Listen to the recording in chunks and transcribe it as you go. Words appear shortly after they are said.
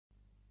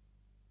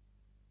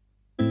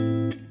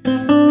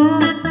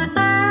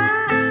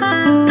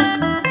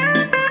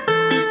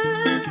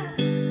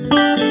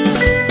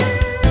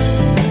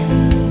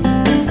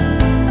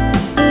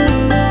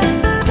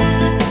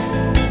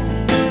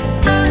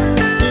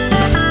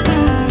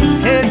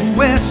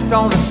hoist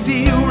on a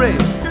steel rail.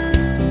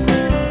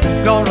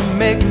 Gonna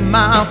make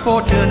my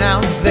fortune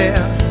out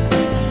there.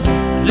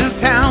 Little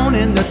town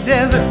in the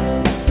desert,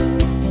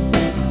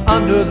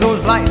 under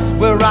those lights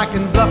where I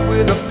can bluff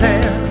with a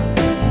pair,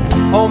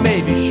 or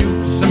maybe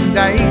shoot some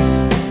dice.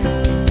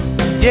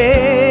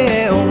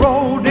 Yeah,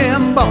 roll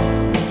them balls.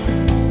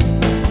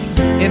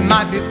 It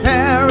might be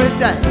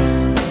paradise,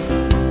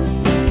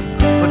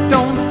 but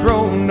don't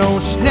throw no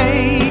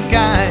snake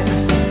eyes.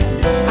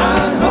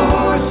 Our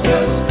horse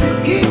just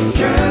keeps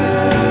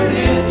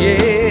churning.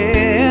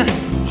 Yeah,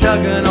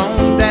 chugging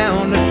on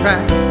down the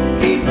track.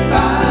 Keep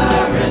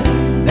firing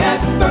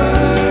that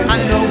bird. I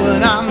know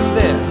when I'm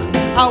there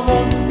I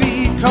won't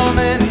be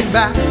coming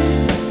back.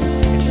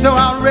 It's so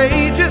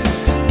outrageous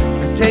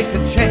to take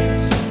a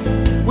chance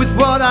with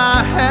what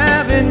I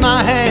have in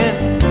my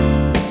hand.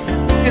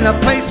 In a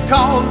place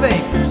called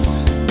Vegas,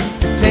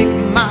 take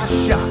my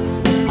shot.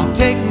 I'll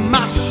take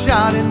my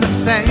shot in the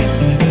sand.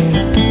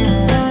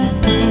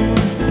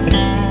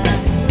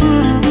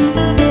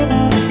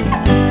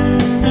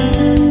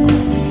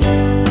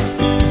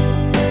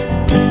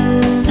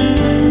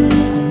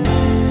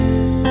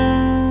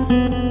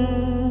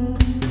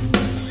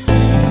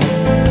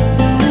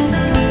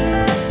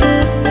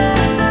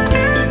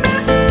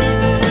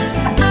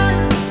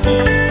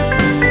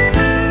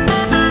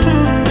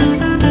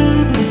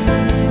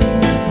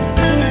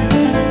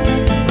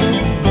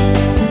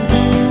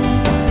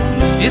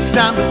 It's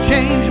time to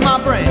change my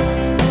brand,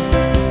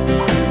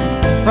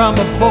 from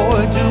a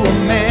boy to a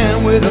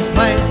man with a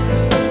plan.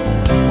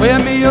 Wear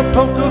me a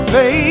poker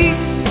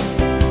face,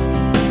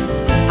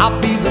 I'll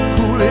be the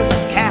coolest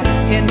cat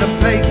in the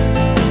place.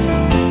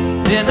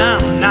 Then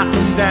I'll knock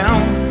 'em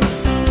down,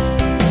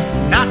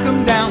 knock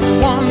 'em down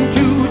 1,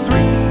 2,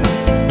 3.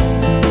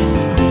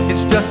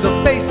 It's just a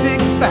basic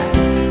fact.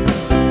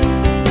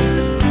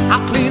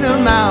 I'll clean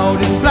 'em out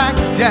in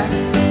blackjack.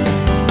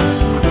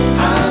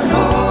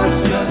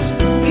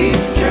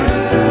 Keep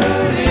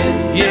churning.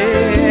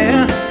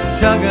 Yeah,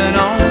 chugging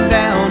on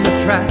down the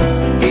track.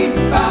 Keep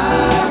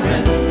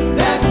firing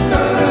that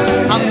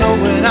bird. I know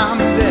when I'm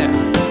there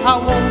I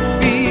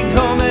won't be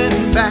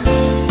coming back.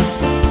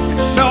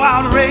 It's so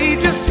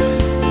outrageous,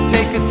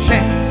 take a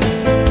chance.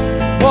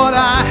 What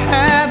I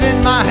have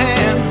in my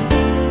hand,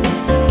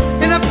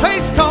 in a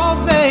place called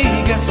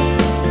Vegas,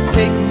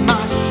 take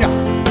my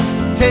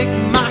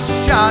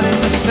shot in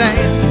the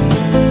sand.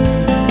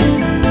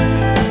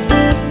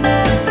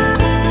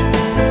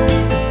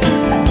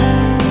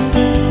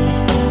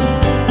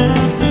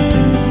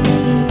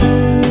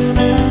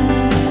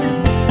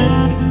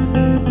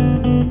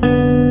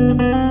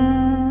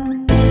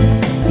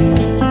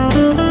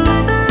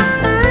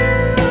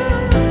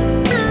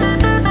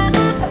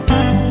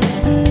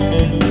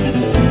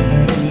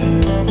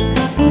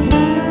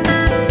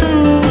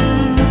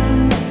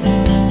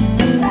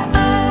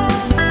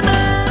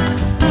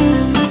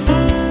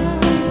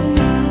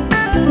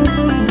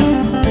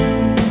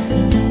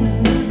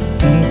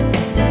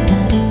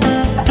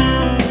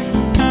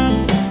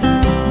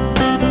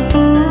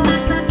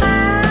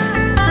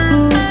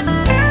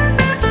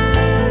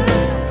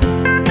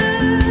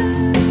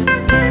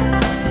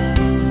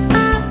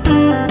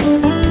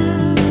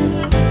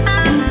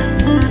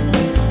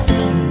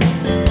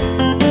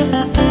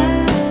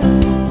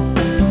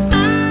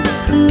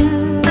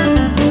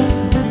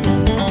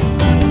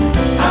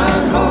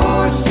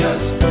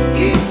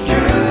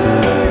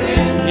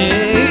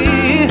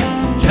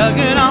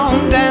 Chugging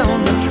on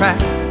down the track.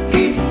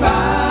 Keep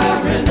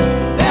firing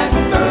that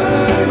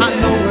bird. I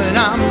know when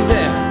I'm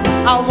there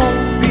I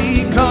won't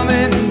be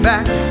coming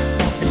back.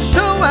 It's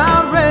so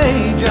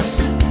outrageous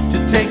to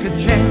take a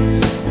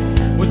chance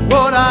with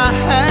what I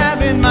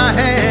have in my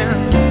hand.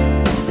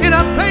 In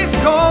a place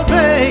called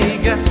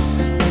Vegas,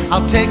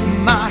 I'll take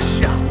my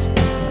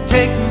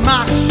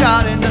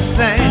shot in the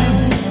sand.